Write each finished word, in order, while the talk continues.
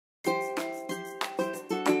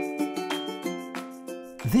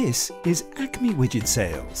This is Acme Widget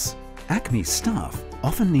Sales. Acme's staff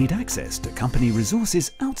often need access to company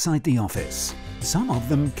resources outside the office. Some of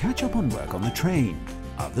them catch up on work on the train.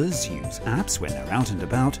 Others use apps when they're out and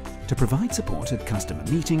about to provide support at customer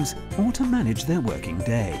meetings or to manage their working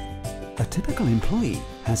day. A typical employee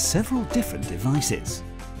has several different devices.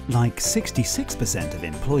 Like 66% of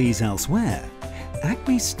employees elsewhere,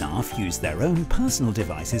 Acme's staff use their own personal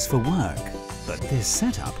devices for work. But this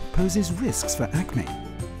setup poses risks for Acme.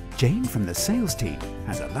 Jane from the sales team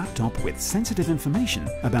has a laptop with sensitive information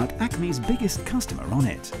about Acme's biggest customer on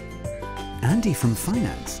it. Andy from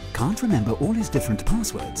finance can't remember all his different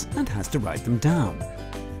passwords and has to write them down.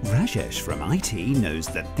 Rajesh from IT knows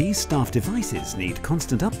that these staff devices need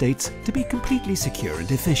constant updates to be completely secure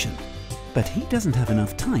and efficient. But he doesn't have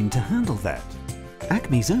enough time to handle that.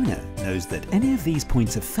 Acme's owner knows that any of these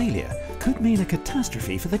points of failure could mean a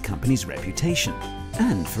catastrophe for the company's reputation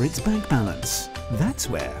and for its bank balance. That's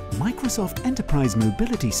where Microsoft Enterprise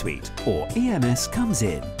Mobility Suite, or EMS, comes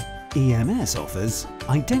in. EMS offers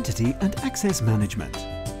Identity and Access Management,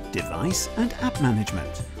 Device and App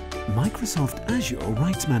Management, Microsoft Azure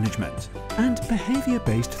Rights Management, and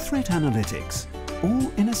Behavior-Based Threat Analytics,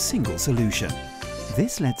 all in a single solution.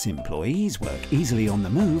 This lets employees work easily on the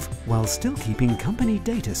move while still keeping company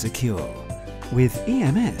data secure. With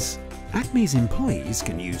EMS, Acme's employees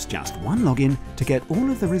can use just one login to get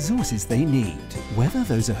all of the resources they need, whether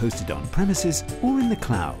those are hosted on premises or in the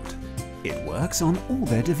cloud. It works on all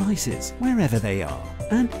their devices, wherever they are,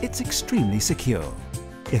 and it's extremely secure.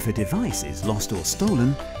 If a device is lost or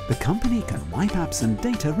stolen, the company can wipe apps and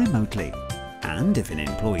data remotely. And if an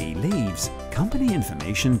employee leaves, company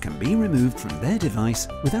information can be removed from their device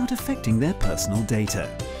without affecting their personal data.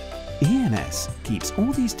 EMS keeps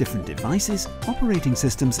all these different devices, operating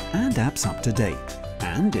systems and apps up to date.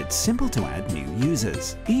 And it's simple to add new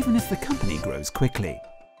users, even if the company grows quickly.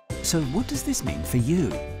 So what does this mean for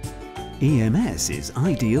you? EMS is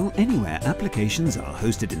ideal anywhere applications are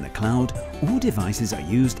hosted in the cloud or devices are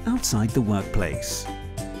used outside the workplace.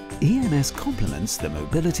 EMS complements the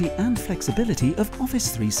mobility and flexibility of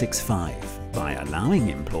Office 365 by allowing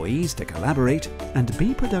employees to collaborate and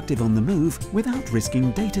be productive on the move without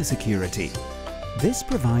risking data security. This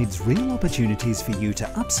provides real opportunities for you to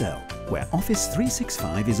upsell where Office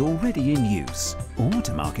 365 is already in use, or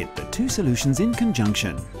to market the two solutions in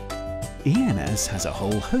conjunction. EMS has a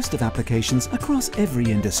whole host of applications across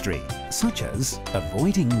every industry, such as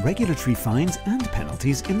avoiding regulatory fines and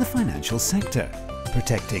penalties in the financial sector,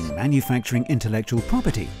 protecting manufacturing intellectual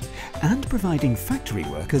property, and providing factory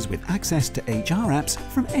workers with access to HR apps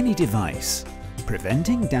from any device,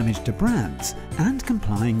 preventing damage to brands and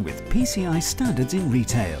complying with PCI standards in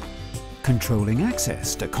retail, controlling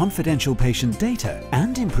access to confidential patient data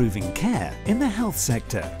and improving care in the health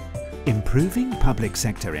sector, improving public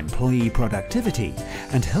sector employee productivity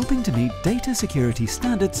and helping to meet data security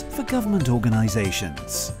standards for government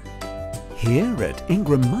organizations. Here at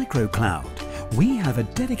Ingram Micro Cloud, we have a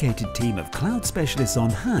dedicated team of cloud specialists on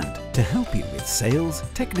hand to help you with sales,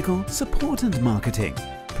 technical, support and marketing,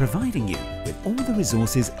 providing you with all the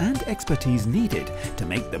resources and expertise needed to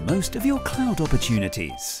make the most of your cloud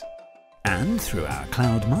opportunities. And through our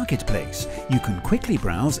cloud marketplace, you can quickly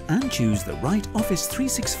browse and choose the right Office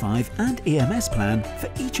 365 and EMS plan for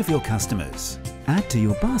each of your customers. Add to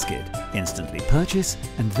your basket, instantly purchase,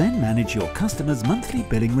 and then manage your customers' monthly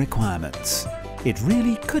billing requirements. It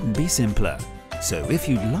really couldn't be simpler. So if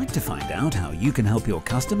you'd like to find out how you can help your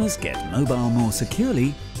customers get mobile more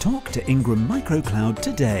securely, talk to Ingram Micro Cloud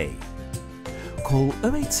today. Call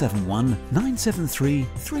 0871 973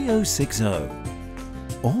 3060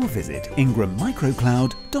 or visit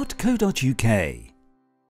ingrammicrocloud.co.uk.